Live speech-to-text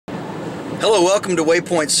Hello, welcome to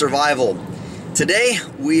Waypoint Survival. Today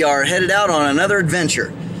we are headed out on another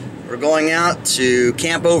adventure. We're going out to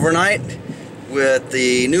camp overnight with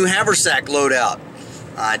the new Haversack loadout.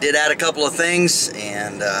 I did add a couple of things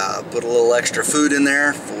and put a little extra food in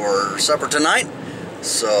there for supper tonight.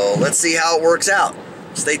 So let's see how it works out.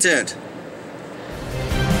 Stay tuned.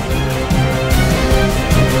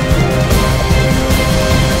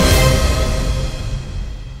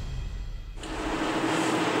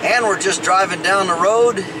 And we're just driving down the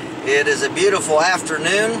road. It is a beautiful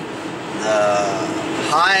afternoon. The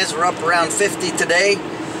highs were up around 50 today,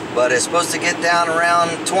 but it's supposed to get down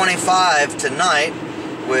around 25 tonight,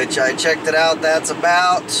 which I checked it out. That's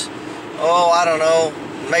about, I don't know,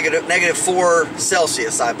 negative 4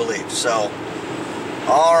 Celsius, I believe. So,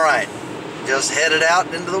 all right, just headed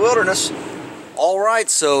out into the wilderness. All right,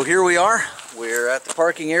 so here we are. We're at the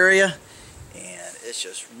parking area, and it's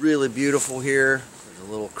just really beautiful here. There's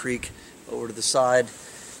a little creek over to the side,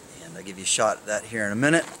 and I'll give you a shot at that here in a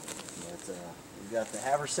minute. But we've got the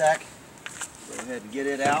Haversack. Go ahead and get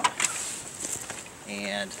it out.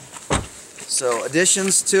 And so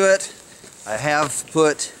additions to it, I have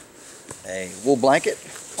put a wool blanket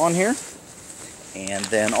on here, and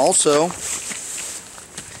then also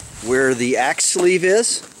where the axe sleeve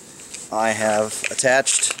is, I have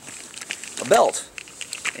attached a belt,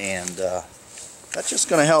 and that's just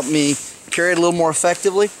going to help me carry it a little more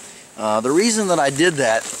effectively. The reason that I did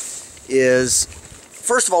that is,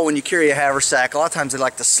 first of all, when you carry a haversack, a lot of times they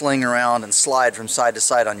like to sling around and slide from side to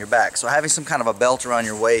side on your back. So having some kind of a belt around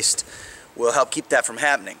your waist will help keep that from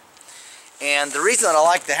happening. And the reason that I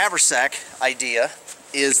like the haversack idea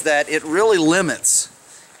is that it really limits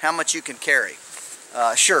how much you can carry.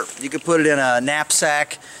 Sure, you could put it in a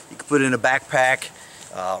knapsack, you could put it in a backpack,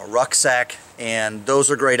 a rucksack, and those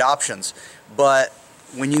are great options. But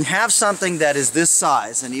when you have something that is this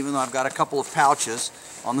size, and even though I've got a couple of pouches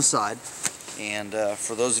on the side, and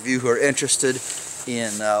for those of you who are interested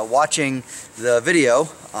in watching the video,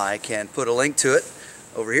 I can put a link to it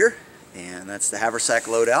over here, and that's the Haversack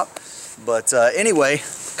loadout. But anyway,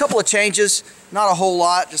 a couple of changes, not a whole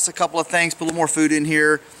lot, just a couple of things. Put a little more food in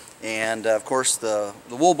here, and of course the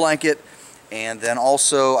wool blanket, and then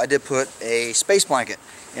also I did put a space blanket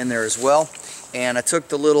in there as well. And I took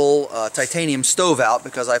the little titanium stove out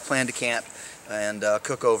because I plan to camp and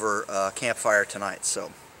cook over a campfire tonight. So,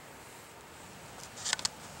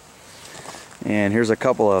 and here's a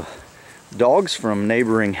couple of dogs from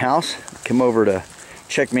neighboring house come over to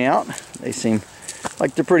check me out. They seem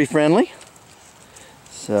like they're pretty friendly.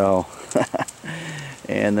 So,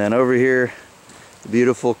 and then over here, the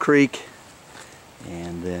beautiful creek,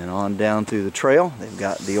 and then on down through the trail. They've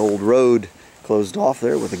got the old road closed off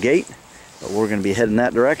there with a gate. But we're going to be heading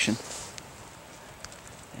that direction.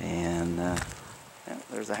 And yeah,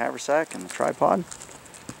 there's the haversack and the tripod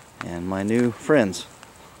and my new friends.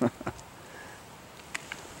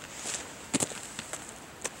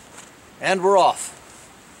 And we're off.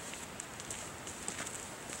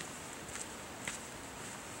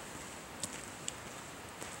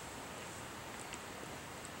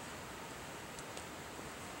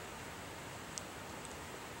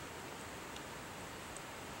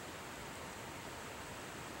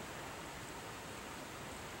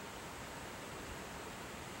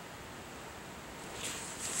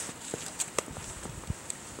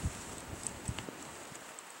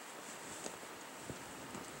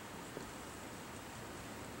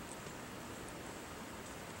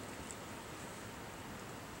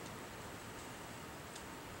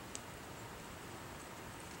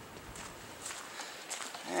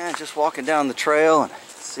 And just walking down the trail, and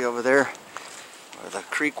see over there where the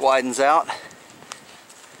creek widens out.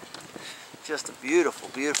 Just a beautiful,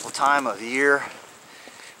 beautiful time of the year.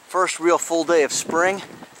 First real full day of spring.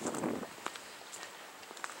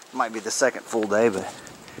 Might be the second full day, but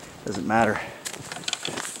it doesn't matter.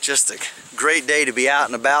 Just a great day to be out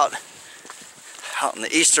and about, out in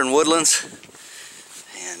the eastern woodlands,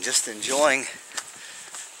 and just enjoying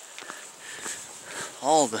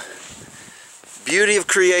all the beauty of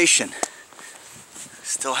creation.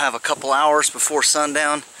 Still have a couple hours before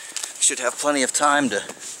sundown. Should have plenty of time to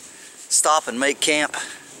stop and make camp.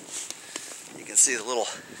 You can see the little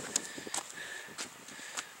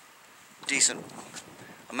decent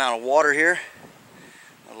amount of water here.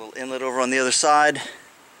 A little inlet over on the other side,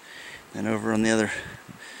 and over on the other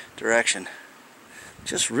direction.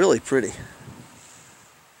 Just really pretty.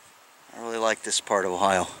 I really like this part of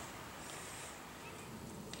Ohio.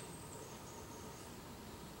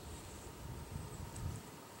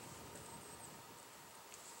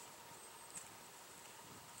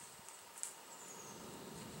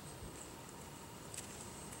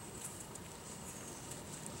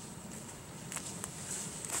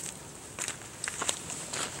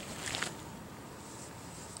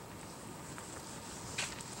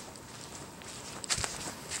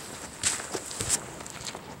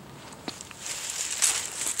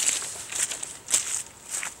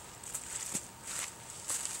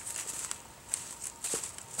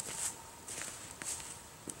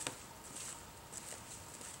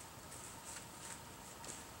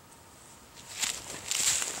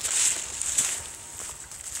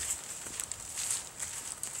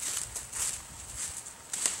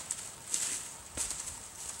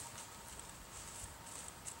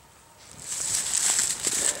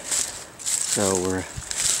 So we're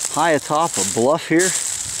high atop a bluff here.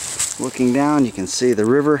 Looking down, you can see the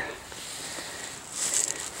river.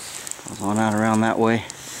 Goes on out around that way.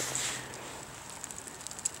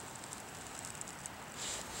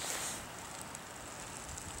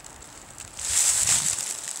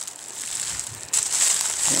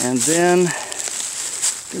 And then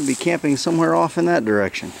going to be camping somewhere off in that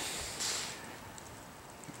direction.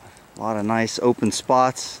 A lot of nice open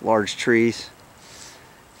spots, large trees,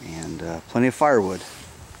 and plenty of firewood.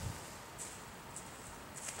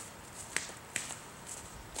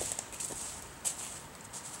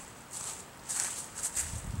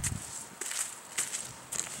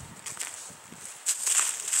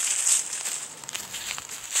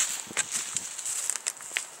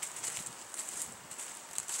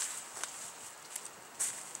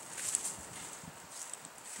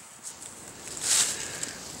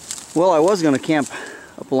 Well, I was going to camp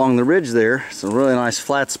up along the ridge there, some really nice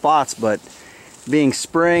flat spots, but being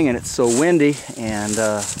spring and it's so windy, and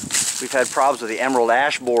we've had problems with the emerald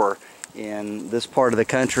ash borer in this part of the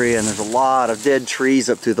country, and there's a lot of dead trees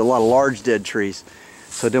up through, a lot of large dead trees,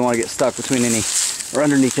 so I didn't want to get stuck between any, or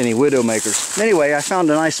underneath any widow makers. Anyway, I found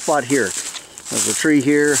a nice spot here. There's a tree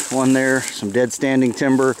here, one there, some dead standing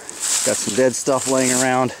timber, got some dead stuff laying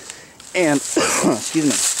around, and excuse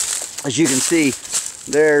me, as you can see,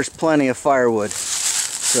 there's plenty of firewood,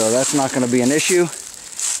 so that's not going to be an issue.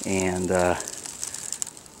 And I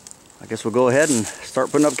guess we'll go ahead and start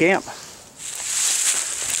putting up camp.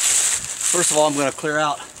 First of all, I'm going to clear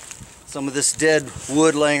out some of this dead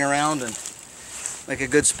wood laying around and make a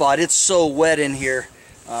good spot. It's so wet in here.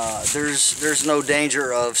 There's no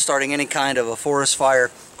danger of starting any kind of a forest fire.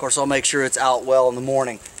 Of course, I'll make sure it's out well in the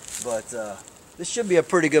morning, but this should be a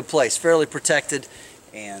pretty good place, fairly protected,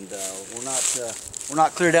 and we're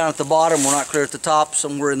not clear down at the bottom, we're not clear at the top,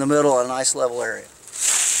 somewhere in the middle, a nice level area.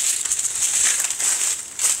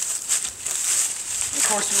 And of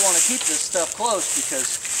course, we want to keep this stuff close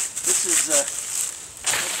because this is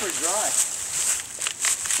it's pretty dry.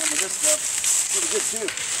 Some of this stuff is pretty good too.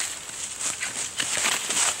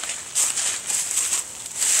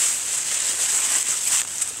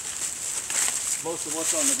 Most of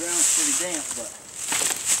what's on the ground is pretty damp, but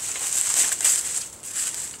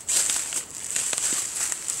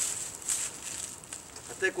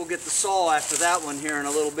I think we'll get the saw after that one here in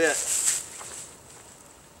a little bit.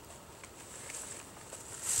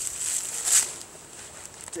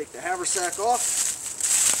 Take the haversack off.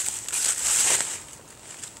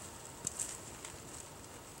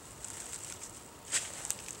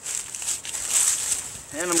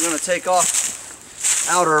 And I'm going to take off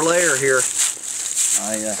outer layer here.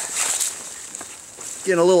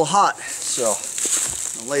 Getting a little hot, so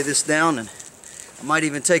I'll lay this down, and I might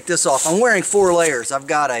even take this off. I'm wearing 4 layers. I've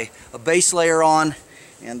got a base layer on,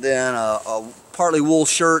 and then a partly wool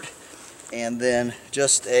shirt, and then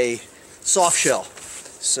just a soft shell.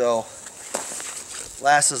 So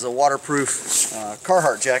last is a waterproof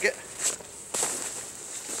Carhartt jacket.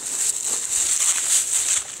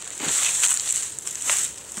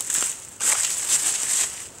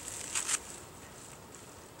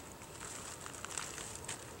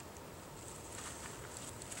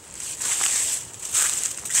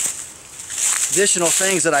 Additional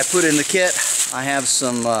things that I put in the kit, I have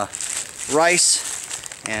some rice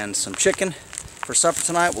and some chicken for supper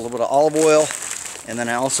tonight with a little bit of olive oil, and then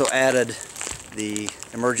I also added the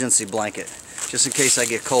emergency blanket just in case I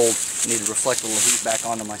get cold. I need to reflect a little heat back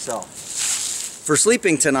onto myself. For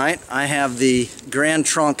sleeping tonight, I have the Grand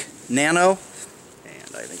Trunk Nano,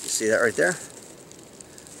 and I think you see that right there.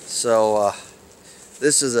 So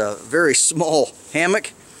this is a very small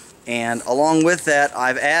hammock, and along with that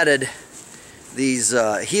I've added these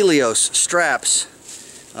Helios straps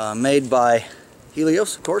made by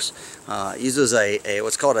Helios, of course. Uses a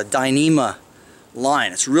what's called a Dyneema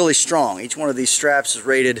line. It's really strong. Each one of these straps is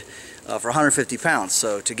rated for 150 pounds,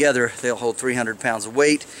 so together they'll hold 300 pounds of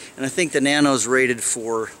weight, and I think the Nano is rated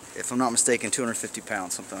for, if I'm not mistaken, 250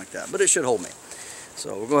 pounds, something like that, but it should hold me.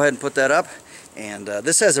 So we'll go ahead and put that up, and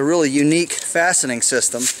this has a really unique fastening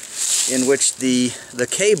system in which the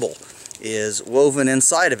cable is woven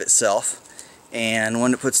inside of itself, and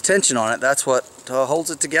when it puts tension on it, that's what holds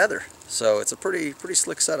it together. So it's a pretty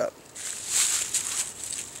slick setup.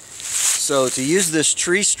 So to use this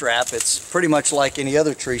tree strap, it's pretty much like any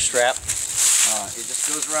other tree strap. It just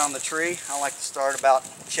goes around the tree. I like to start about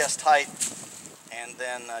chest height, and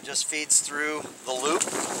then just feeds through the loop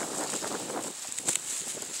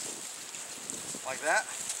like that.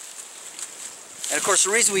 And of course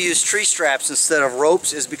the reason we use tree straps instead of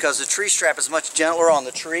ropes is because the tree strap is much gentler on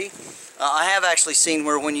the tree. I have actually seen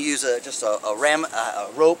where when you use just a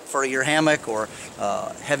rope for your hammock or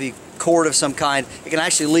heavy cord of some kind, it can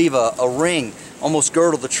actually leave a ring, almost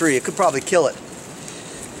girdle the tree. It could probably kill it.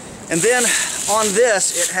 And then on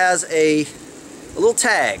this it has a little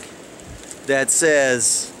tag that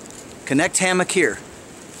says connect hammock here.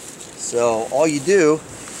 So all you do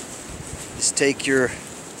is take your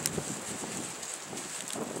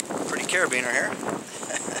pretty carabiner here,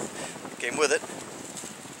 came with it,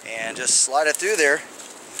 and just slide it through there,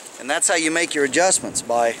 and that's how you make your adjustments,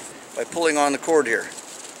 by pulling on the cord here. I'll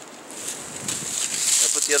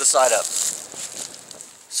put the other side up.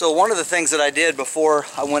 So one of the things that I did before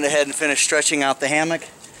I went ahead and finished stretching out the hammock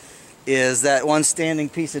is that one standing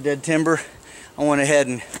piece of dead timber, I went ahead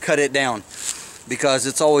and cut it down because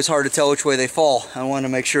it's always hard to tell which way they fall. I wanted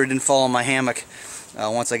to make sure it didn't fall on my hammock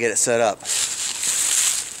once I get it set up.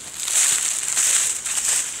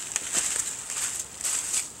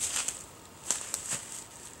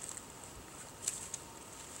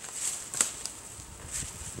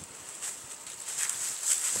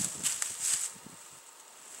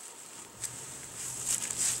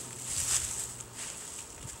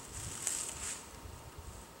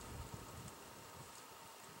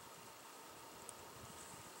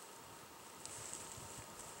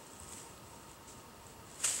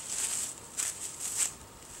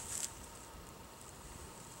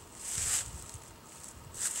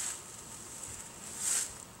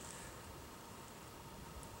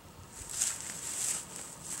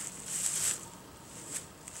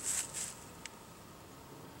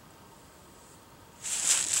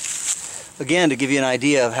 Again, to give you an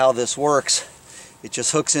idea of how this works, it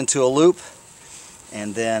just hooks into a loop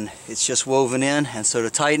and then it's just woven in, and so to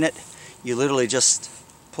tighten it you literally just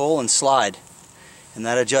pull and slide, and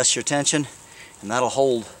that adjusts your tension, and that'll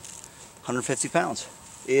hold 150 pounds.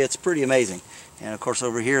 It's pretty amazing. And of course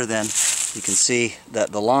over here then you can see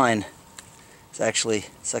that the line is actually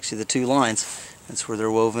the two lines. That's where they're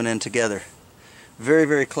woven in together. Very,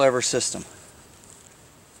 very clever system.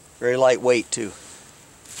 Very lightweight too.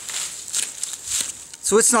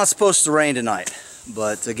 So it's not supposed to rain tonight,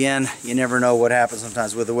 but again, you never know what happens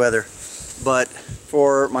sometimes with the weather. But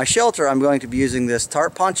for my shelter, I'm going to be using this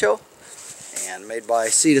tarp poncho, and made by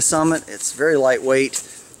Sea to Summit. It's very lightweight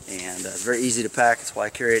and very easy to pack. That's why I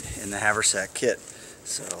carry it in the Haversack kit.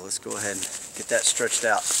 So let's go ahead and get that stretched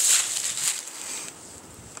out.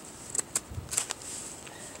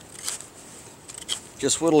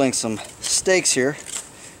 Just whittling some stakes here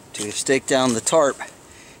to stake down the tarp,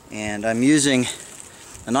 and I'm using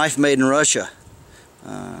a knife made in Russia,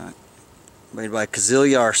 made by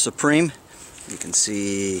Kaziliar Supreme. You can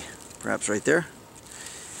see perhaps right there,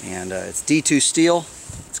 and it's D2 steel.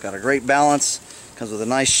 It's got a great balance, comes with a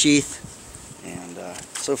nice sheath, and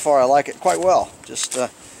so far I like it quite well. Just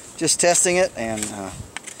testing it, and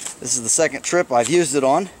this is the second trip I've used it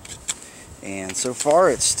on, and so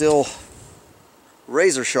far it's still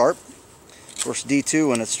razor sharp. Of course, D2,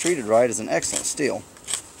 when it's treated right, is an excellent steel.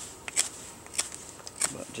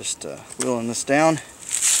 But just wheeling this down,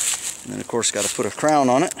 and then of course got to put a crown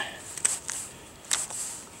on it.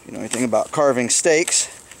 If you know anything about carving steaks,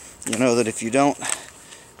 you know that if you don't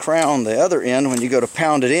crown the other end when you go to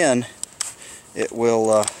pound it in, it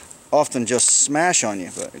will often just smash on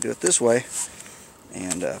you. But I do it this way,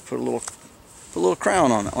 and put a little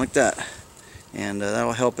crown on it like that, and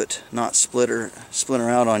that'll help it not splinter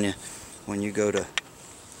out on you when you go to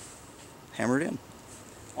hammer it in.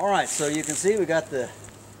 Alright, so you can see we got the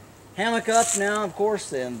hammock up now, of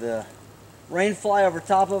course, and the rain fly over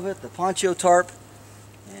top of it, the poncho tarp,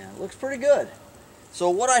 and it looks pretty good. So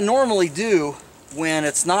what I normally do when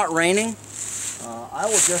it's not raining, I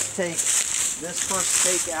will just take this first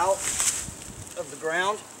stake out of the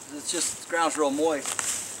ground. The ground's real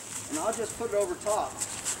moist, and I'll just put it over top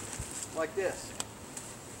like this,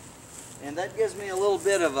 and that gives me a little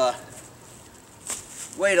bit of a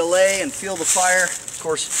way to lay and feel the fire. Of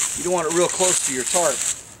course, you don't want it real close to your tarp,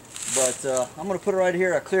 but I'm going to put it right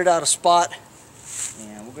here. I cleared out a spot,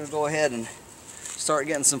 and we're going to go ahead and start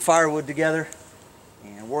getting some firewood together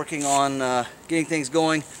and working on getting things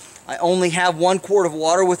going. I only have 1 quart of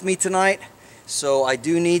water with me tonight, so I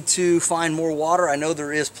do need to find more water. I know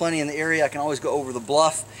there is plenty in the area. I can always go over the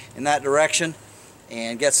bluff in that direction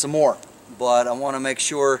and get some more, but I want to make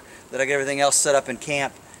sure that I get everything else set up in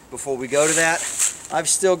camp before we go to that. I've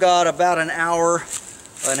still got about an hour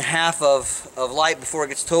and a half of light before it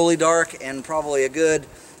gets totally dark, and probably a good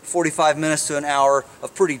 45 minutes to an hour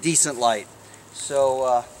of pretty decent light.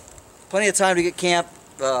 So plenty of time to get camp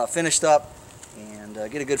finished up, and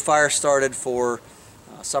and get a good fire started for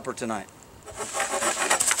supper tonight.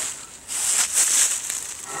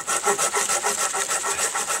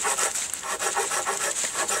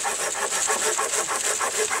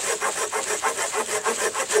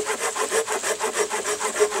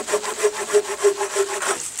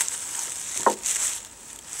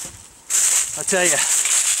 I tell you,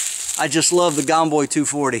 I just love the Gomboy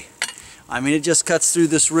 240. I mean, it just cuts through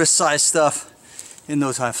this wrist size stuff in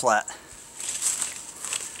no time flat.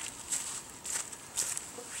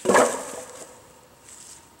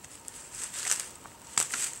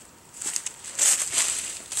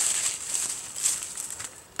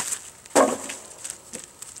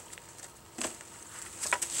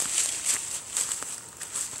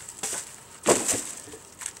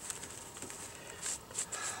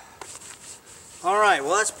 Alright,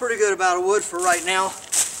 well that's pretty good amount of wood for right now,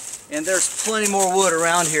 and there's plenty more wood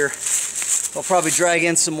around here. I'll probably drag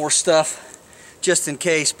in some more stuff just in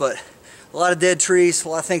case, but a lot of dead trees, a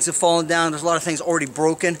lot of things have fallen down, there's a lot of things already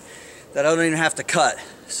broken that I don't even have to cut.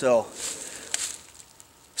 So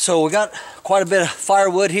we got quite a bit of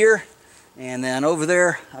firewood here, and then over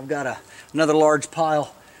there I've got another large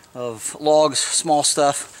pile of logs, small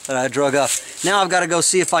stuff that I drug up. Now I've got to go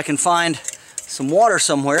see if I can find some water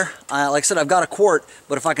somewhere. Like I said, I've got a quart,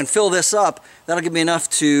 but if I can fill this up, that'll give me enough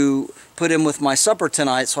to put in with my supper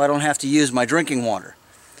tonight so I don't have to use my drinking water.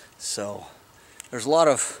 So there's a lot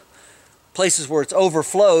of places where it's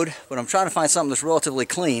overflowed, but I'm trying to find something that's relatively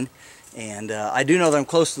clean. And I do know that I'm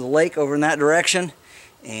close to the lake over in that direction,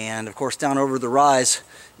 and of course down over the rise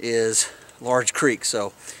is Large Creek,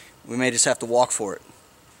 so we may just have to walk for it.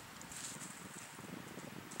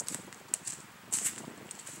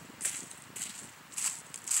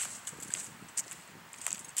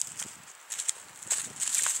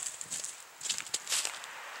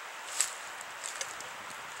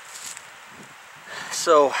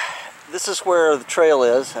 So this is where the trail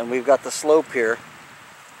is, and we've got the slope here,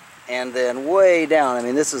 and then way down, I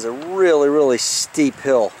mean this is a really steep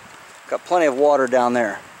hill. Got plenty of water down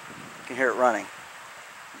there. You can hear it running,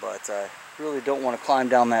 but I really don't want to climb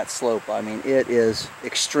down that slope. I mean it is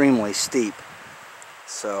extremely steep,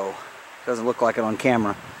 so it doesn't look like it on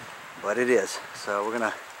camera, but it is. So we're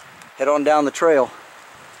gonna head on down the trail,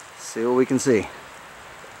 see what we can see.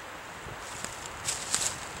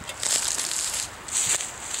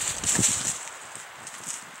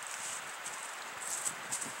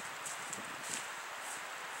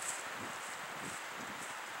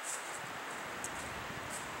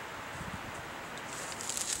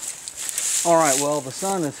 Alright, well the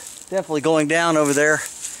sun is definitely going down over there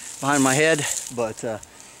behind my head, but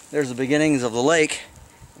there's the beginnings of the lake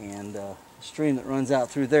and a stream that runs out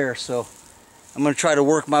through there, so I'm going to try to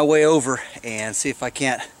work my way over and see if I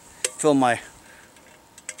can't fill my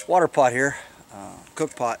water pot here,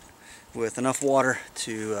 cook pot, with enough water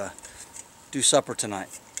to do supper tonight.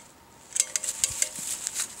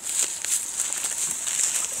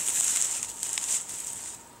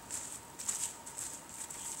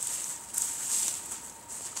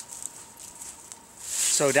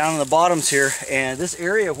 So down in the bottoms here, and this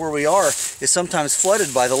area where we are is sometimes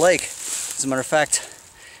flooded by the lake. As a matter of fact,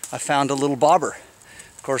 I found a little bobber.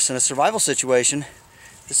 Of course, in a survival situation,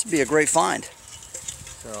 this would be a great find.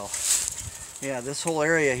 So, yeah, this whole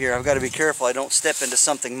area here, I've got to be careful I don't step into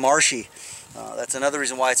something marshy. That's another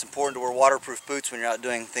reason why it's important to wear waterproof boots when you're out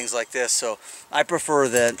doing things like this. So I prefer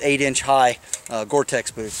the 8-inch high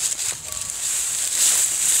Gore-Tex boots.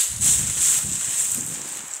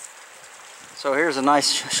 So here's a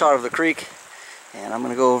nice shot of the creek, and I'm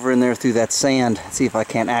going to go over in there through that sand and see if I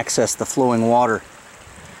can't access the flowing water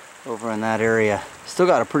over in that area. Still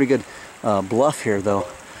got a pretty good bluff here though,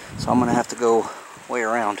 so I'm going to have to go way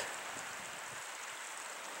around.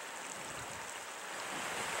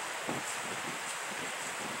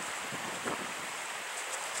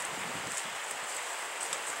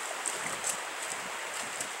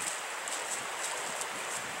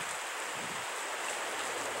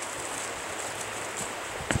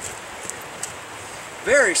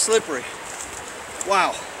 Very slippery.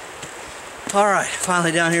 Wow. Alright,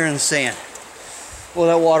 finally down here in the sand. Well,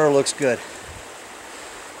 that water looks good.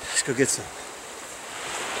 Let's go get some.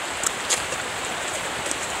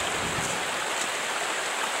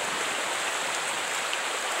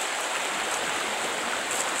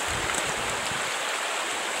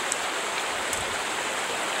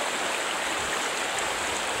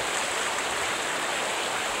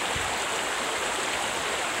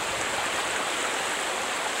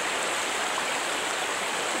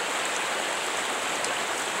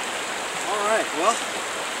 Well,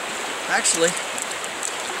 actually,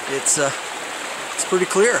 it's pretty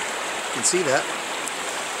clear. You can see that.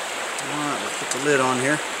 Alright, we'll put the lid on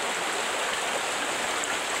here.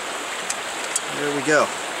 There we go.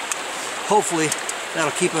 Hopefully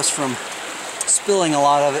that'll keep us from spilling a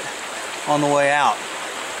lot of it on the way out.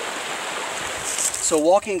 So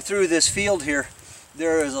walking through this field here,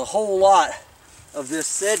 there is a whole lot of this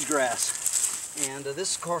sedge grass. And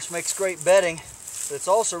this of course makes great bedding, but it's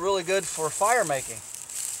also really good for fire making.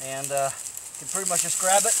 And you can pretty much just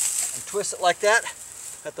grab it and twist it like that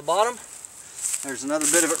at the bottom. There's another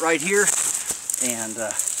bit of it right here, and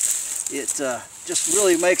it just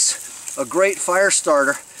really makes a great fire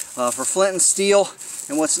starter for flint and steel.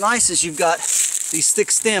 And what's nice is you've got these thick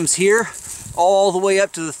stems here all the way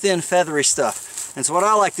up to the thin feathery stuff. And so what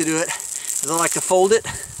I like to do it is I like to fold it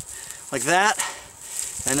like that,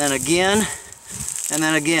 and then again, and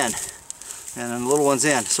then again, and then the little one's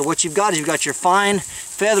in. So what you've got is you've got your fine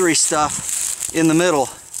feathery stuff in the middle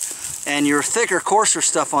and your thicker, coarser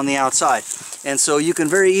stuff on the outside. And so you can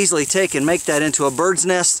very easily take and make that into a bird's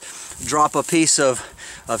nest, drop a piece of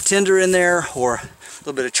tinder in there or a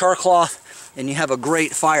little bit of char cloth, and you have a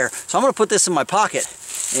great fire. So I'm going to put this in my pocket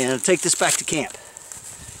and take this back to camp.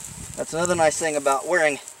 That's another nice thing about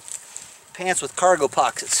wearing pants with cargo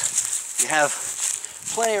pockets. You have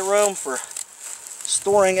plenty of room for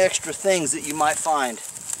storing extra things that you might find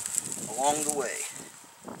along the way.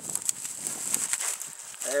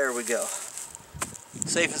 There we go.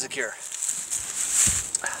 Safe and secure.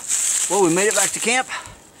 Well, we made it back to camp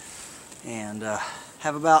and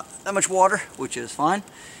have about that much water, which is fine.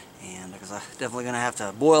 And because I'm definitely going to have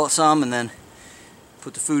to boil it some and then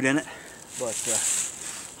put the food in it. But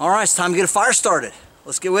all right, it's time to get a fire started.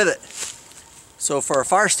 Let's get with it. So for our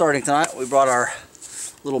fire starting tonight, we brought our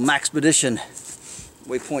little Maxpedition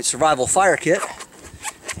Waypoint Survival Fire Kit.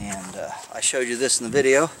 And I showed you this in the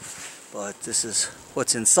video, but this is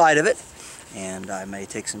what's inside of it. And I may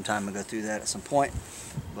take some time to go through that at some point.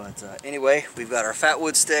 But anyway, we've got our fat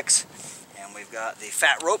wood sticks, and we've got the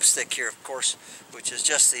fat rope stick here, of course, which is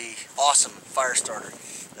just the awesome fire starter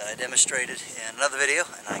that I demonstrated in another video,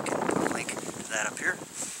 and I can put a link to that up here.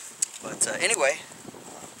 But anyway,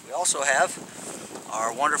 we also have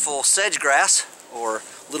our wonderful sedge grass, or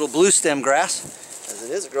little blue stem grass, as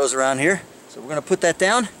it is. It grows around here. So we're going to put that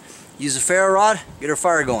down, use a ferro rod, get our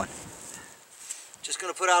fire going. Just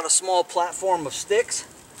going to put out a small platform of sticks,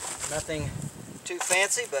 nothing too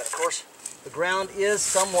fancy, but of course the ground is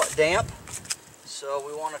somewhat damp, so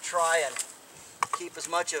we want to try and keep as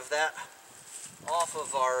much of that off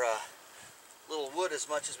of our little wood as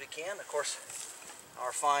much as we can. Of course,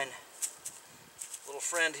 our fine little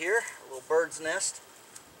friend here, a little bird's nest.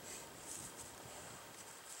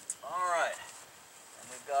 Alright, and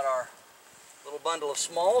we've got our little bundle of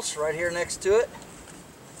smalls right here next to it.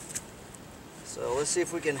 So let's see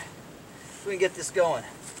if we can get this going.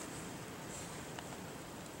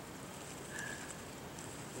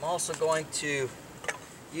 I'm also going to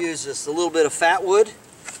use just a little bit of fat wood.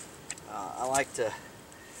 I like to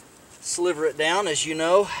sliver it down, as you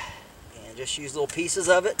know, and just use little pieces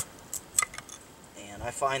of it. And I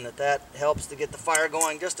find that that helps to get the fire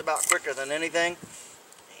going just about quicker than anything.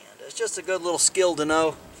 And it's just a good little skill to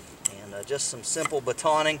know, and just some simple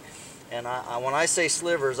batoning. And when I say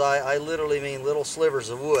slivers, I literally mean little slivers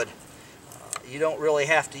of wood. You don't really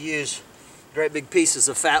have to use great big pieces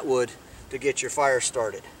of fat wood to get your fire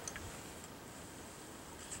started.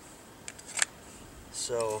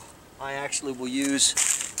 So I actually will use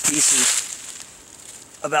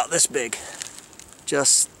pieces about this big,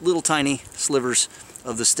 just little tiny slivers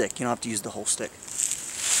of the stick. You don't have to use the whole stick.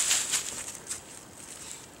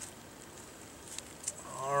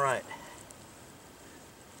 All right,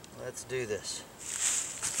 let's do this.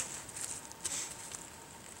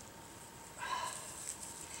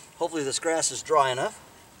 Hopefully this grass is dry enough.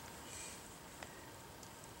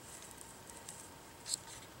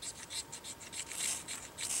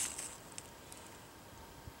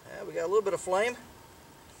 Yeah, we got a little bit of flame.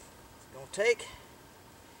 It's gonna take,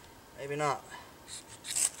 maybe not.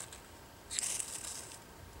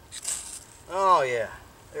 Oh yeah,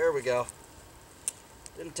 there we go.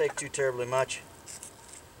 Didn't take too terribly much.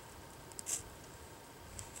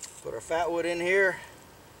 Put our fat wood in here,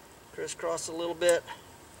 crisscross a little bit.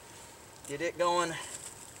 Get it going.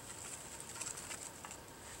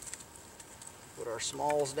 Put our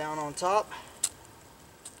smalls down on top.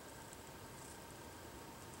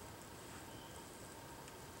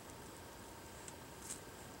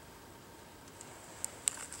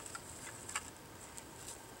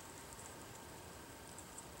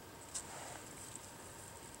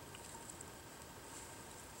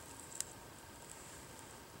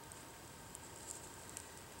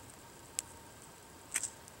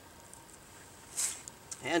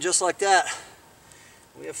 And just like that,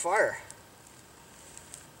 we have fire.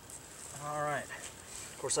 Alright.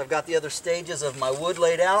 Of course, I've got the other stages of my wood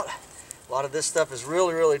laid out. A lot of this stuff is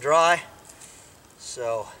really, really dry.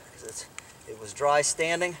 So, it was dry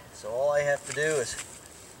standing, so all I have to do is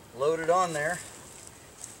load it on there,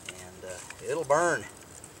 and it'll burn.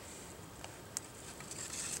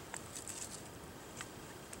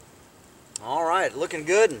 Alright, looking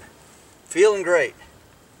good and feeling great.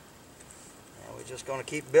 And we're just going to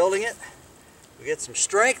keep building it. We get some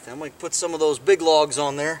strength, and we can put some of those big logs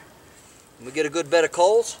on there. And we get a good bed of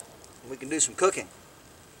coals, and we can do some cooking.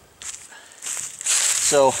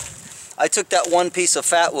 So I took that one piece of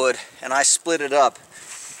fat wood and I split it up,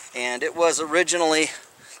 and it was originally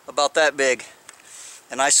about that big,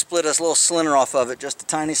 and I split a little splinter off of it, just a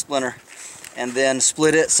tiny splinter, and then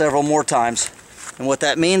split it several more times. And what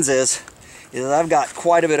that means is I've got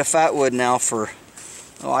quite a bit of fat wood now for,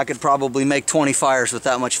 oh, I could probably make 20 fires with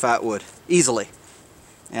that much fat wood easily,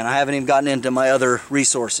 and I haven't even gotten into my other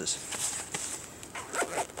resources.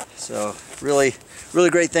 So really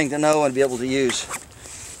great thing to know and be able to use.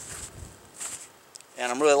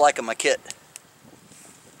 And I'm really liking my kit.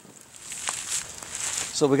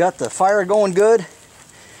 So we got the fire going good,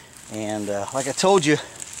 and like I told you,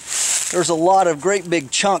 there's a lot of great big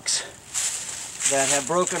chunks that have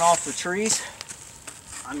broken off the trees.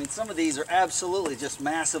 I mean, some of these are absolutely just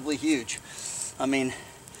massively huge. I mean,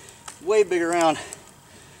 way big around,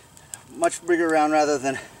 much bigger around rather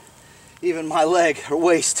than even my leg or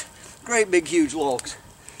waist. Great big huge logs.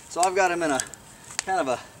 So I've got them in a kind of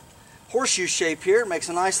a horseshoe shape here. It makes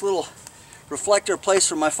a nice little reflector place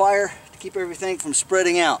for my fire to keep everything from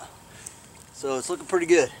spreading out. So it's looking pretty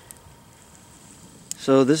good.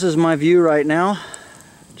 So this is my view right now,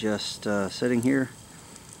 just sitting here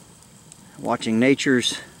watching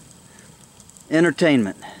nature's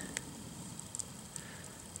entertainment.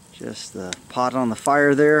 Just the pot on the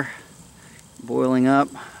fire there boiling up.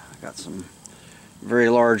 I got some very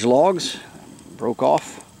large logs, broke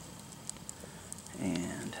off,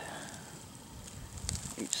 and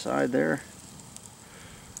each side there.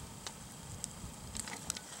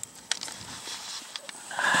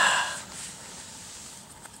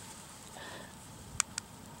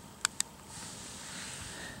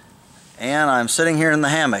 And I'm sitting here in the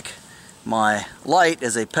hammock. My light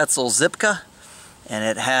is a Petzl Zipka, and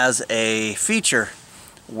it has a feature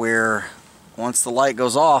where once the light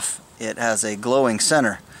goes off, it has a glowing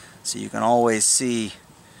center, so you can always see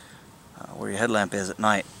where your headlamp is at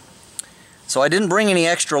night. So I didn't bring any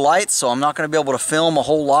extra lights, so I'm not going to be able to film a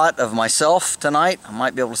whole lot of myself tonight. I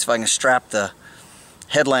might be able to see if I can strap the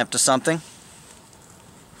headlamp to something.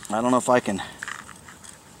 I don't know if I can.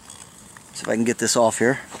 See if I can get this off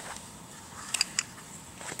here.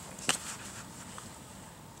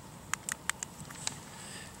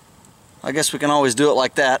 I guess we can always do it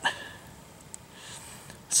like that.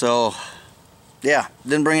 So yeah,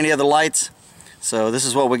 didn't bring any other lights, so this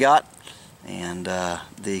is what we got. And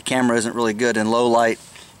the camera isn't really good in low light.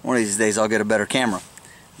 One of these days I'll get a better camera,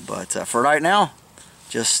 but for right now,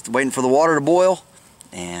 just waiting for the water to boil,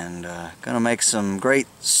 and gonna make some great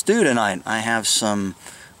stew tonight. I have some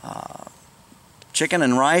chicken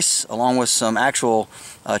and rice along with some actual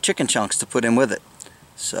chicken chunks to put in with it.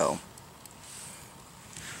 So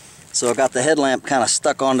I got the headlamp kind of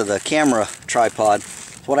stuck onto the camera tripod.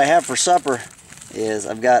 What I have for supper is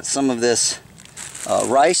I've got some of this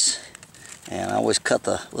rice, and I always cut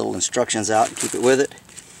the little instructions out and keep it with it.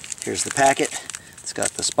 Here's the packet. It's got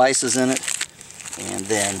the spices in it. And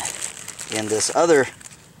then in this other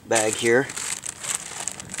bag here,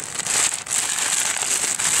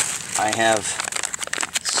 I have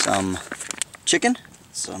some chicken,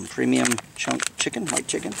 some premium chunk chicken, white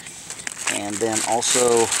chicken, and then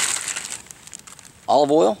also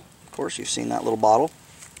olive oil. Of course, you've seen that little bottle.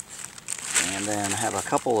 And then I have a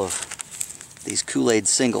couple of these Kool-Aid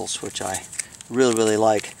singles, which I really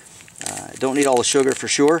like. Don't need all the sugar for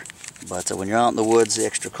sure, but when you're out in the woods, the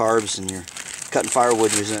extra carbs and you're cutting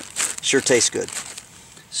firewood using it sure tastes good.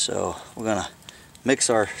 So we're gonna mix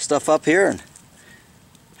our stuff up here and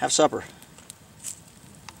have supper.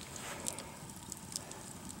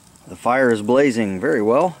 The fire is blazing very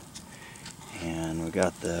well, and we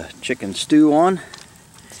got the chicken stew on.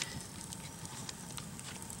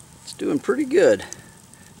 It's doing pretty good.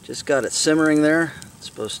 Just got it simmering there. It's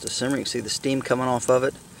supposed to simmer. You can see the steam coming off of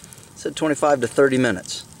it. It said 25 to 30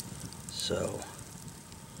 minutes. So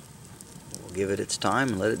we'll give it its time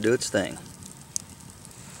and let it do its thing.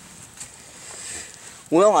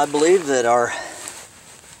 Well, I believe that our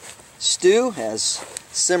stew has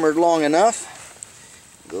simmered long enough.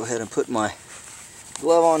 Go ahead and put my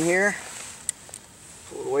glove on here.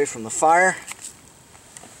 Pull it away from the fire.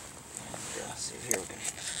 And, see here we can.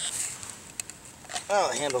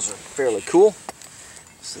 Oh, the handles are fairly cool.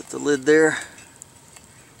 Set the lid there.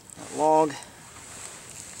 That log.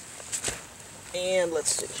 And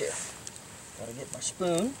let's see here. Gotta get my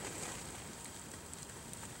spoon.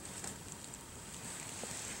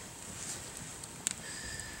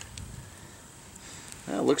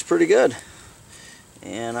 That looks pretty good.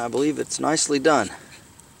 And I believe it's nicely done.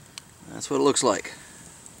 That's what it looks like.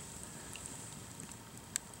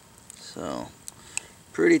 So,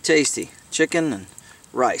 pretty tasty. Chicken and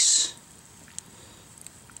rice.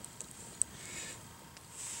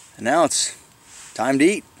 And now it's time to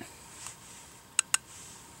eat.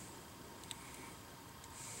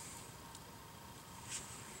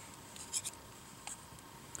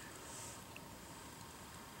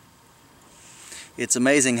 It's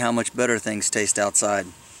amazing how much better things taste outside.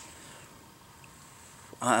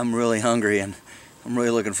 I'm really hungry and I'm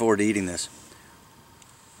really looking forward to eating this.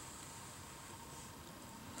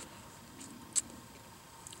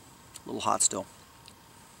 A little hot still.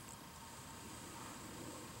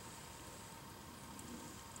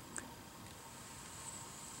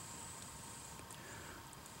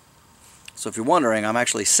 So if you're wondering, I'm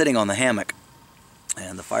actually sitting on the hammock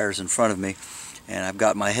and the fire's in front of me, and I've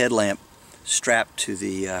got my headlamp strapped to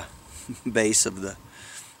the base of the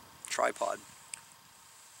tripod.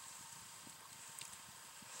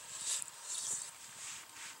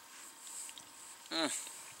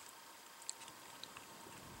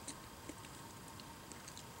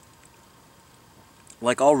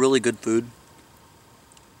 Like all really good food,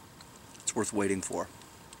 it's worth waiting for.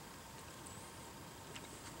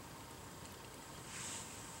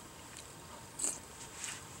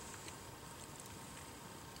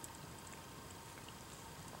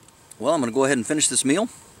 Well, I'm going to go ahead and finish this meal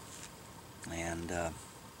and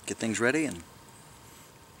get things ready and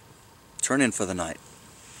turn in for the night.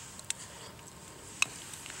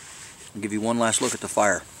 I'll give you one last look at the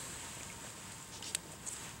fire.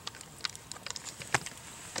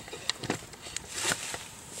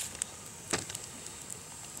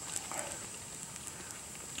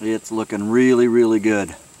 It's looking really, really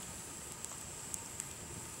good.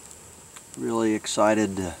 Really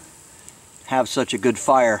excited to have such a good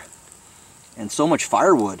fire and so much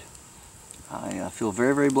firewood. I feel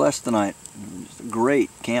very, very blessed tonight. Just a great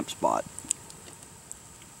camp spot.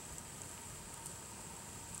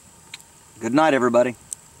 Good night, everybody.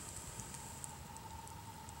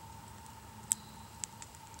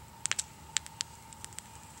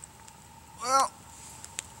 Well,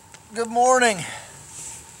 good morning.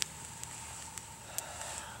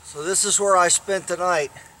 So this is where I spent the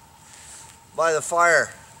night, by the fire.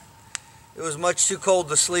 It was much too cold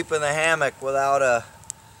to sleep in the hammock without a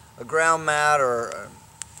ground mat or a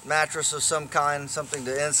mattress of some kind, something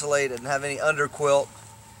to insulate. It didn't have any underquilt.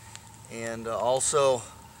 And also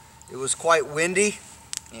it was quite windy,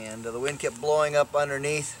 and the wind kept blowing up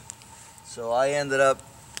underneath. So I ended up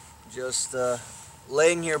just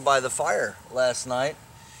laying here by the fire last night,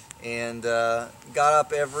 and got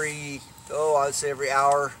up every, I would say every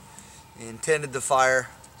hour, and tended the fire.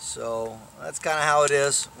 So that's kind of how it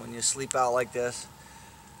is when you sleep out like this.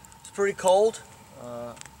 It's pretty cold.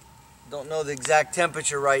 Don't know the exact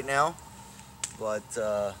temperature right now, but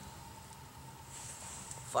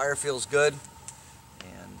fire feels good,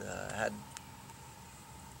 and had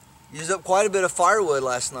used up quite a bit of firewood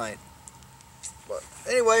last night. But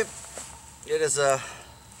anyway, it is a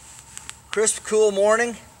crisp, cool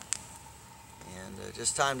morning, and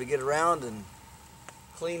just time to get around and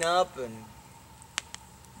clean up and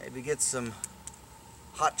maybe get some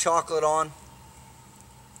hot chocolate on.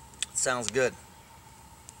 Sounds good.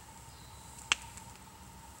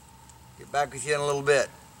 Get back with you in a little bit.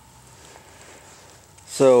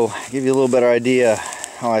 So, give you a little better idea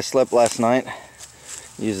how I slept last night.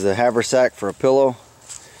 Used the Haversack for a pillow.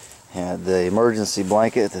 Had the emergency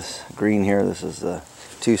blanket, this green here. This is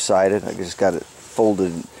two-sided. I just got it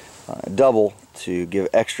folded double to give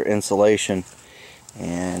extra insulation,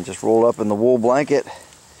 and just rolled up in the wool blanket,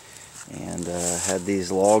 and had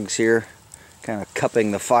these logs here kind of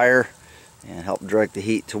cupping the fire and help direct the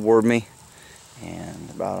heat toward me,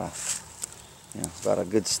 and about a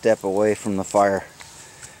good step away from the fire.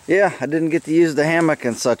 Yeah, I didn't get to use the hammock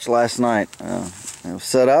and such last night. It was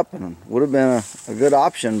set up and would have been a good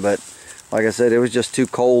option, but like I said, it was just too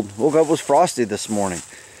cold. Woke up, it was frosty this morning,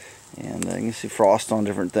 and you can see frost on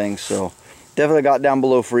different things, so definitely got down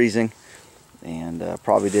below freezing, and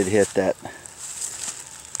probably did hit that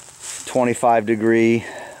 25 degree,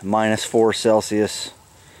 -4 Celsius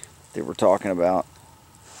that we're talking about.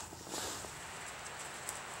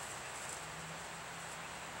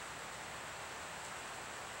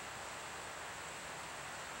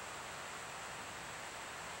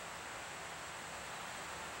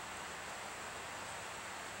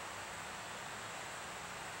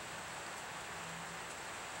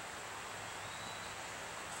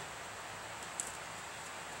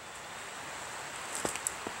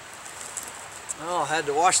 Oh, I had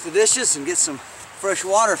to wash the dishes and get some fresh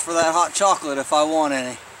water for that hot chocolate if I want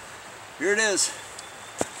any. Here it is.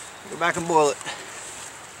 Go back and boil it.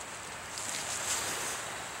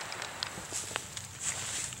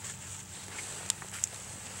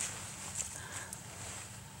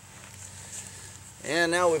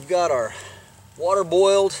 And now we've got our water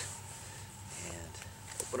boiled, and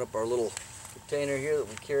open up our little container here that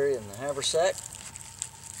we carry in the haversack.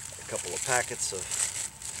 A couple of packets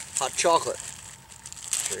of hot chocolate.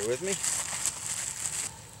 Carry with me.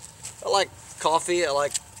 I like coffee, I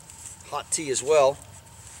like hot tea as well,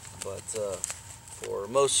 but for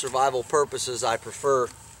most survival purposes I prefer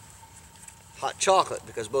hot chocolate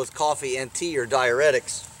because both coffee and tea are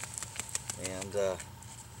diuretics, and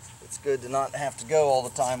it's good to not have to go all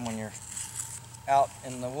the time when you're out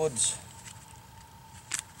in the woods.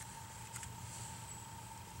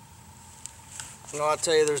 You know, I'll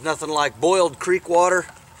tell you, there's nothing like boiled creek water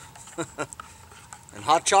and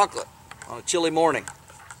hot chocolate on a chilly morning.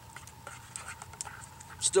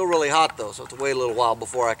 It's still really hot though, so I have to wait a little while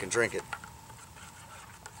before I can drink it.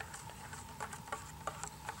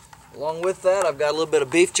 Along with that, I've got a little bit of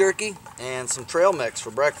beef jerky and some trail mix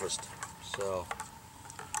for breakfast. So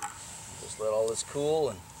just let all this cool,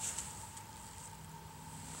 and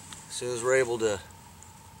as soon as we're able to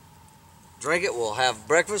drink it, we'll have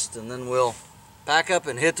breakfast, and then we'll pack up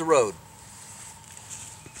and hit the road.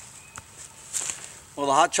 Well,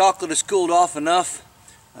 the hot chocolate has cooled off enough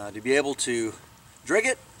to be able to drink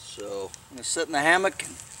it, so I'm going to sit in the hammock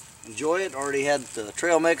and enjoy it. Already had the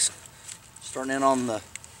trail mix, starting in on the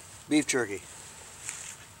beef jerky.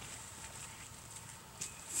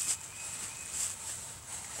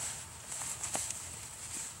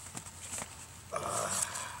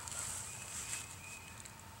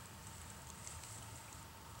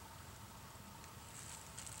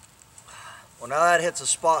 Well, now that hits a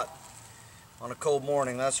spot on a cold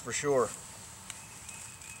morning, that's for sure.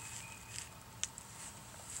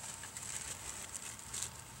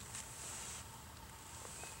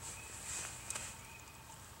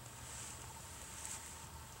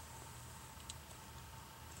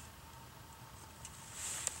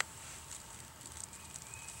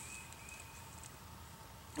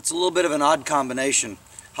 It's a little bit of an odd combination,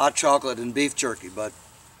 hot chocolate and beef jerky, but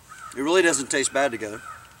it really doesn't taste bad together.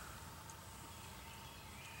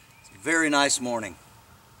 Very nice morning.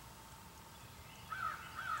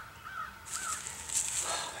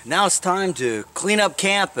 Now it's time to clean up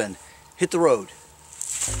camp and hit the road.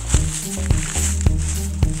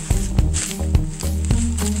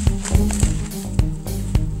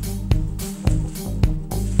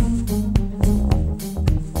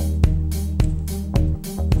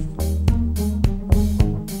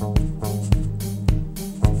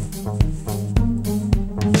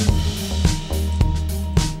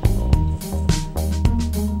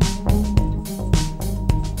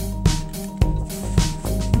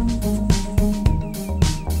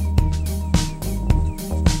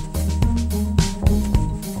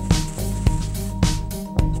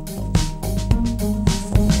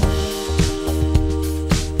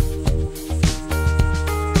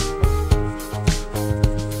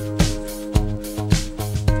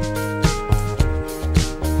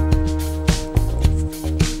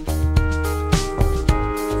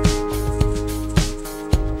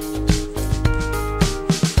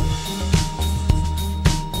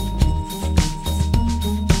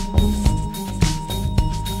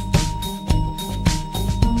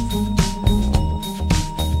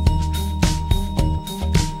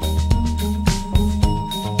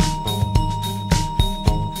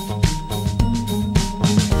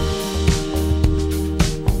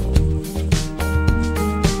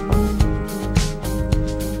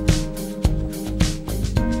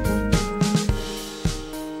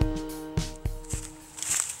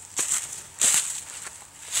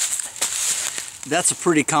 That's a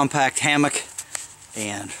pretty compact hammock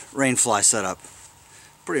and rainfly setup.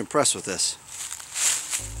 Pretty impressed with this.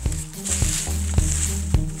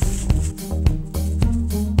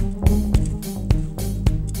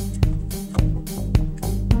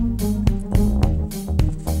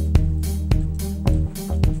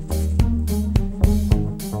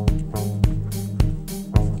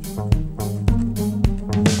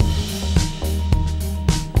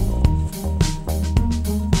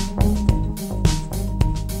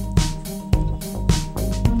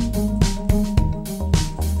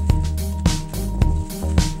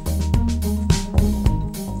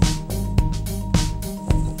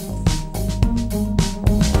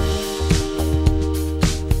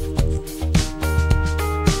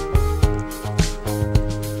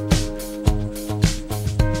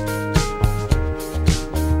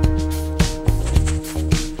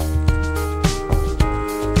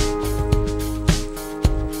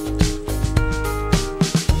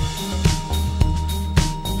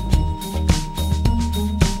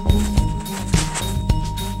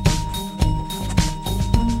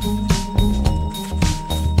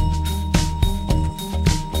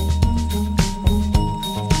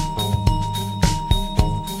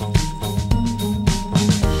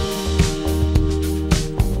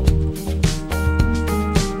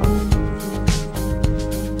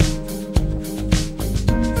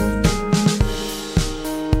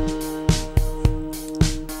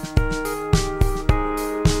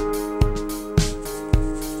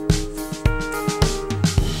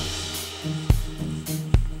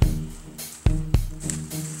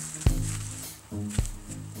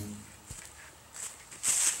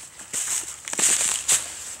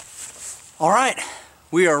 All right,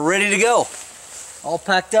 we are ready to go. All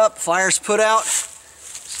packed up, fire's put out.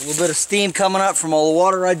 Just a little bit of steam coming up from all the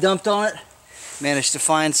water I dumped on it. Managed to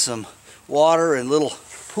find some water and little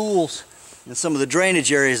pools in some of the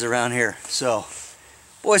drainage areas around here. So,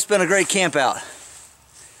 boy, it's been a great camp out.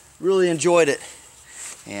 Really enjoyed it.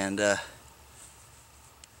 And I'm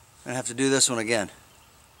gonna have to do this one again.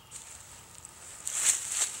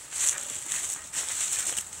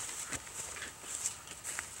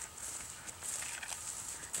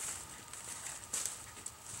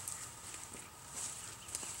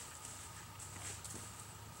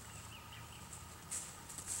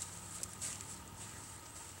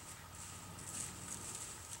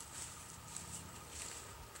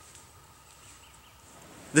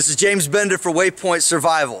 This is James Bender for Waypoint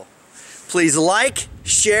Survival. Please like,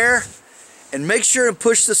 share, and make sure and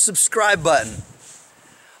push the subscribe button.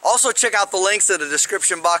 Also check out the links in the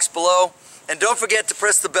description box below, and don't forget to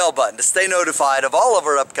press the bell button to stay notified of all of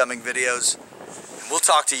our upcoming videos. And we'll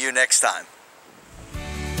talk to you next time.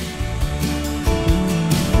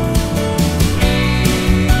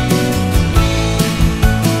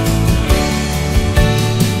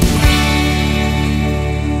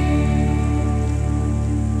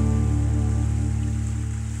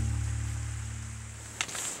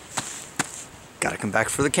 Gotta come back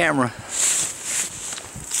for the camera.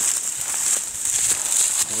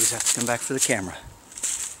 Always have to come back for the camera.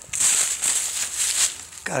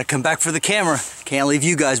 Gotta come back for the camera. Can't leave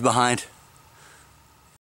you guys behind.